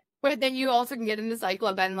 But then you also can get in the cycle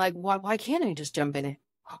of then like, why can't I just jump in it?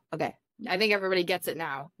 Okay. I think everybody gets it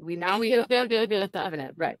now. We have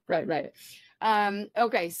it. Right.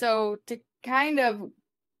 Okay. So to kind of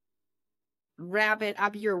wrap it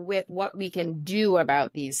up here with what we can do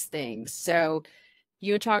about these things. So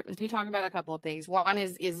you talk about a couple of things. One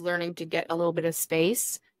is learning to get a little bit of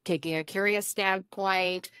space, taking a curious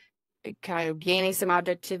standpoint, kind of gaining some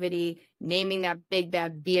objectivity, naming that big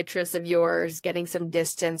bad Beatrice of yours, getting some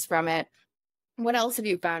distance from it. What else have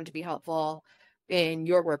you found to be helpful in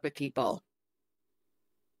your work with people?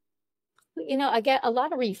 You know, I get a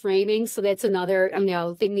lot of reframing, so that's another, you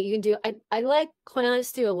know, thing that you can do. I like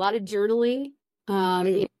clients to do a lot of journaling,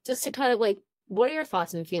 just to kind of like, what are your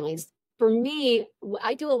thoughts and feelings? For me,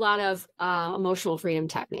 I do a lot of emotional freedom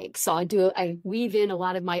techniques. So I weave in a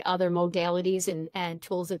lot of my other modalities and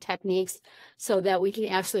tools and techniques so that we can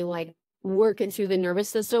actually like work it through the nervous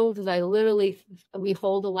system, because we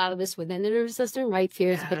hold a lot of this within the nervous system, right?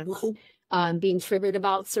 Fears, being triggered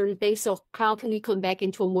about certain things. So how can we come back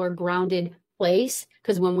into a more grounded place?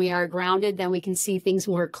 Because when we are grounded, then we can see things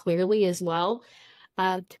more clearly as well.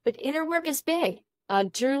 But inner work is big.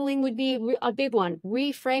 Journaling would be a big one.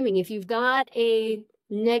 Reframing. If you've got a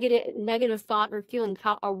negative thought or feeling,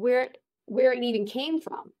 where it even came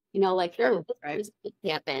from, you know, like, this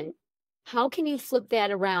happened. How can you flip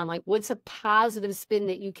that around? Like, what's a positive spin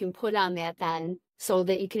that you can put on that then, so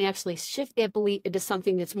that you can actually shift that belief into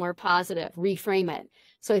something that's more positive, reframe it.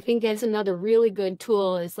 So I think that's another really good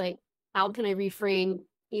tool, is like, how can I reframe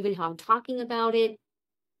even how I'm talking about it?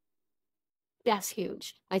 That's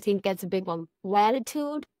huge. I think that's a big one.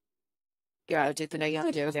 Gratitude.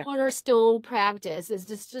 Cornerstone practice is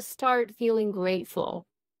just start feeling grateful.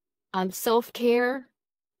 Self-care.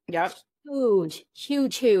 Yep.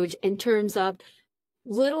 Huge in terms of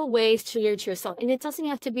little ways to nurture yourself. And it doesn't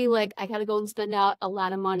have to be like, I got to go and spend out a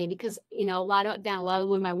lot of money, because, you know, a lot of the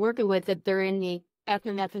women I'm working with, that they're in the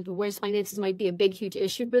aftermath of divorce, finances might be a big, huge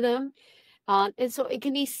issue for them. And so it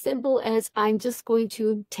can be simple as, I'm just going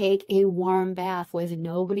to take a warm bath with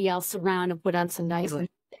nobody else around and put on some nice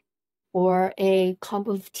music, or a cup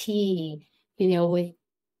of tea, you know, with,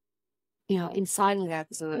 you know, inside of that.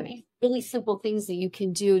 Absolutely. Really simple things that you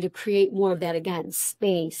can do to create more of that, again,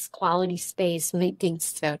 space, quality space, make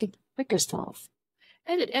things quick yourself.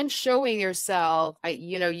 And showing yourself,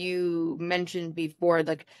 you know, you mentioned before,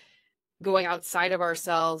 like going outside of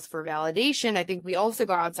ourselves for validation. I think we also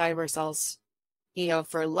go outside of ourselves, you know,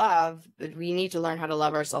 for love. But we need to learn how to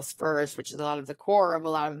love ourselves first, which is a lot of the core of a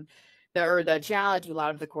lot of the challenge, a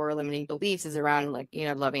lot of the core limiting beliefs is around, like, you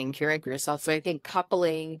know, loving and caring for yourself. So I think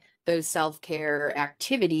coupling those self-care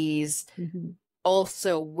activities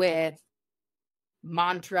also with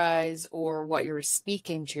mantras or what you're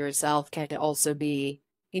speaking to yourself can also be,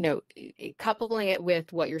 you know, coupling it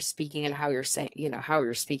with what you're speaking and how you're saying, you know, how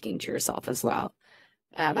you're speaking to yourself as well.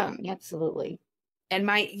 Absolutely. And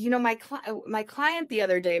my client the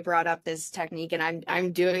other day brought up this technique, and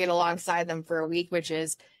I'm doing it alongside them for a week, which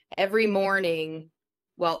is every morning.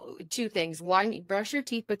 Well, two things. One, you brush your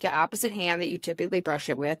teeth with the opposite hand that you typically brush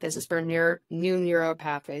it with. This is for new neural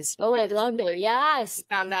pathways. Oh, I love it. Yes.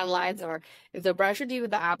 Found online somewhere. So brush your teeth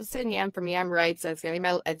with the opposite hand. For me, I'm right, so it's gonna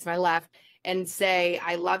be it's my left. And say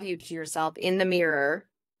 "I love you" to yourself in the mirror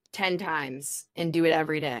 10 times, and do it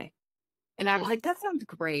every day. And I'm like, that sounds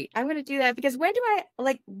great. I'm gonna do that, because when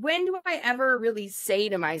do I ever really say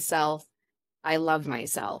to myself, I love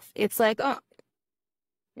myself? It's like, oh,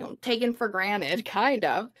 you know, taken for granted, kind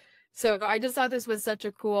of. So I just thought this was such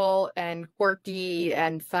a cool and quirky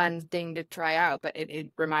and fun thing to try out. But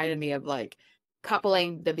it reminded me of, like,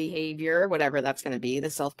 coupling the behavior, whatever that's going to be, the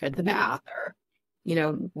self-care, the bath, or, you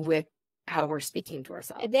know, with how we're speaking to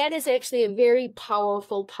ourselves. And that is actually a very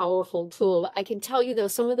powerful, powerful tool. I can tell you, though,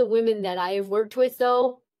 some of the women that I have worked with,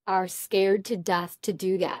 though, are scared to death to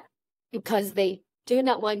do that, because they do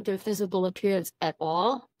not like their physical appearance at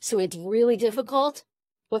all. So it's really difficult.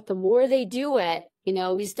 But the more they do it, you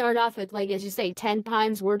know, we start off with, like, as you say, 10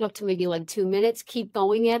 times, work up to maybe like 2 minutes, keep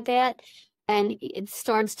going at that, and it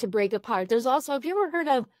starts to break apart. There's also, have you ever heard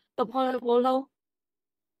of the Ho'oponopono?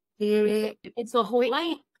 It's a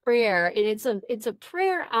Hawaiian prayer, and it's a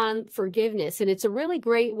prayer on forgiveness, and it's a really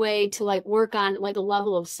great way to, like, work on, like, a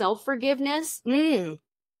level of self-forgiveness. And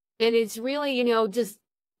it's really, you know, just,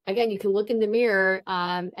 again, you can look in the mirror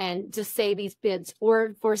and just say these bits,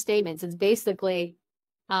 four statements. It's basically,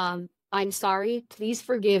 I'm sorry, please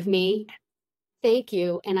forgive me, thank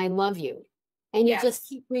you, and I love you. And you just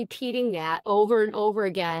keep repeating that over and over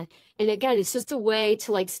again. And again, it's just a way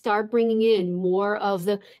to, like, start bringing in more of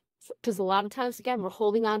the, because a lot of times, again, we're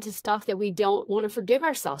holding on to stuff that we don't want to forgive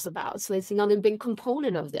ourselves about. So it's another big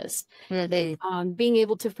component of this. Being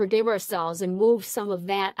able to forgive ourselves and move some of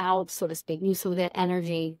that out, so to speak, move some of that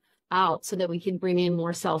energy out, so that we can bring in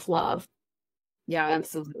more self-love. Yeah,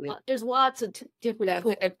 absolutely. There's lots of different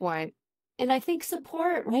points. And I think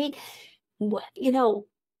support, right? You know,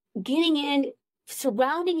 getting in,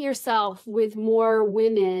 surrounding yourself with more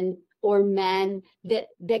women or men that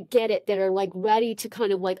get it, that are, like, ready to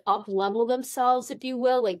kind of, like, up level themselves, if you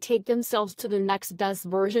will, like, take themselves to their next best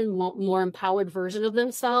version, more empowered version of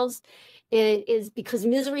themselves. It is because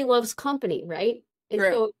misery loves company, right? And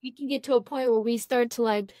so we can get to a point where we start to,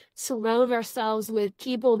 like, surround ourselves with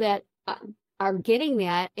people that are getting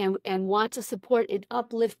that and want to support and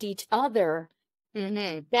uplift each other.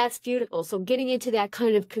 That's beautiful. So getting into that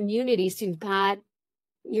kind of community, so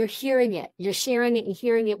you're hearing it, you're sharing it, and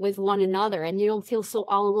hearing it with one another, and you don't feel so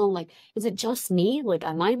all alone. Like, is it just me? Like,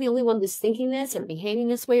 am I the only one that's thinking this or behaving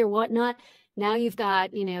this way or whatnot? Now you've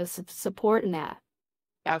got, you know, support in that.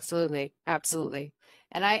 Absolutely. Absolutely.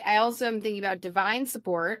 And I also am thinking about divine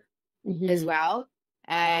support as well.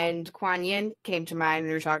 And Kuan Yin came to mind.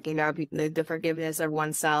 We were talking about the forgiveness of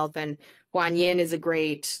oneself, and Kuan Yin is a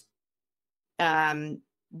great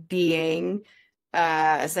being,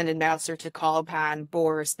 ascended master, to call upon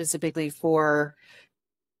specifically for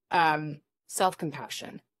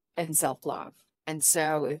self-compassion and self-love. And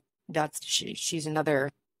so she's another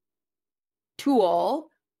tool,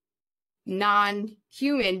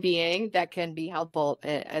 non-human being, that can be helpful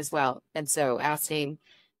as well. And so asking,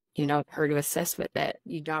 you know, her to assist with it.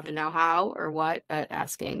 You don't have to know how or what, but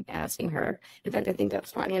asking her. In fact, I think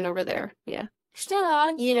that's Ryan over there. Yeah.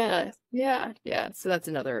 Yeah. So that's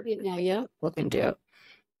another look into.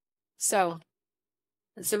 So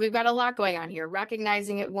we've got a lot going on here.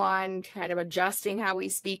 Recognizing it, one, kind of adjusting how we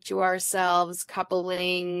speak to ourselves,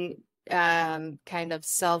 coupling kind of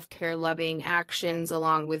self-care loving actions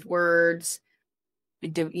along with words,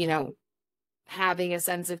 having a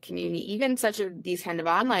sense of community, even these kind of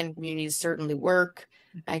online communities certainly work.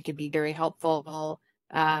 I could be very helpful.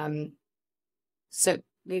 So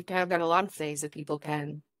we've kind of got a lot of things that people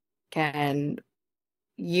can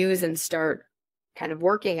use and start kind of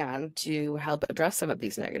working on to help address some of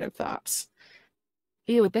these negative thoughts.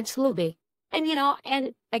 Yeah, absolutely. And,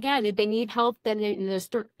 and again, if they need help, then there's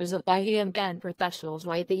again, professionals,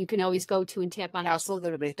 right, that you can always go to and tap on.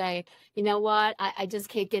 Absolutely. Say, you know what, I just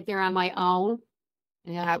can't get there on my own.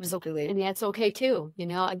 Yeah, absolutely. And that's okay too.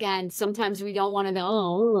 Again, sometimes we don't want to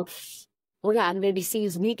know, oh God, maybe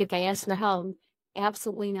seems weak if I ask for help.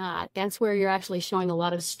 Absolutely not. That's where you're actually showing a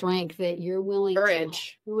lot of strength, that you're willing to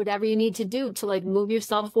do whatever you need to do to like move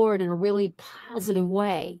yourself forward in a really positive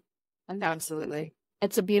way. Absolutely.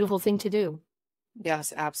 It's a beautiful thing to do.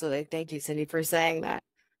 Yes, absolutely. Thank you, Cindy, for saying that.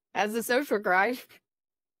 As a social guy,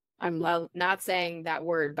 I'm not saying that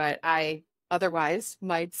word, but I otherwise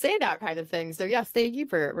might say that kind of thing. So yes, thank you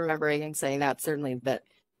for remembering and saying that. Certainly that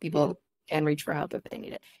people can reach for help if they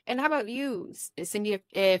need it. And how about you, Cindy,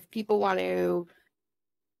 if people want to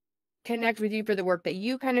connect with you for the work that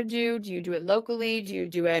you kind of do you do it locally? Do you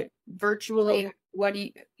do it virtually? What do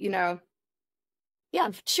you? Yeah,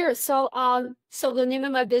 sure. So, so the name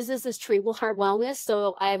of my business is Tranquil Heart Wellness.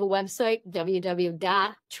 So I have a website,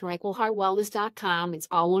 www.tranquilheartwellness.com. It's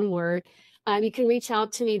all one word. You can reach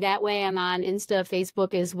out to me that way. I'm on Insta,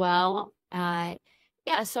 Facebook as well. Yeah,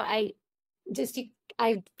 so I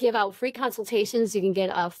give out free consultations. You can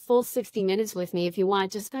get a full 60 minutes with me if you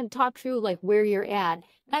want. Just kind of talk through like where you're at.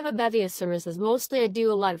 I have a bevy of services. Mostly I do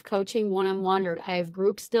a lot of coaching one-on-one, or I have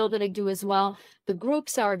groups still that I do as well. The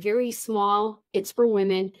groups are very small. It's for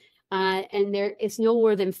women. And it's no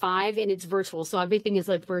more than 5, and it's virtual. So everything is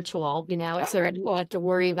like virtual, so I don't have to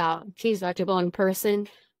worry about, geez, I have to go in person.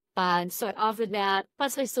 So I offer that.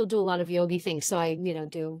 Plus I still do a lot of yogi things. So I,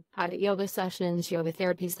 do private yoga sessions, yoga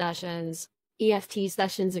therapy sessions, EFT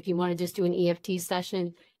sessions, if you want to just do an EFT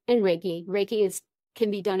session, and Reiki. Reiki can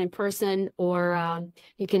be done in person, or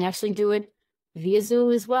you can actually do it via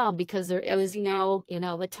Zoom as well, because there is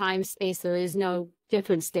the time space, there is no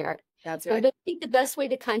difference there. That's right. But I think the best way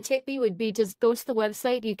to contact me would be just go to the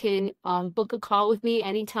website. You can book a call with me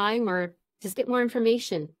anytime, or just get more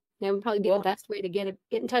information. That would probably be the best way to get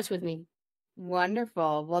in touch with me.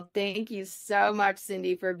 Wonderful. Well, thank you so much,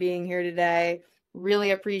 Cindy, for being here today.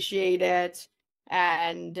 Really appreciate it.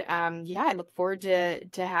 And yeah, I look forward to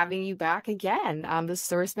having you back again on the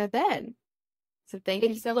Source Within. So thank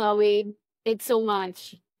you so much. Chloe. Thanks so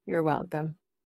much. You're welcome.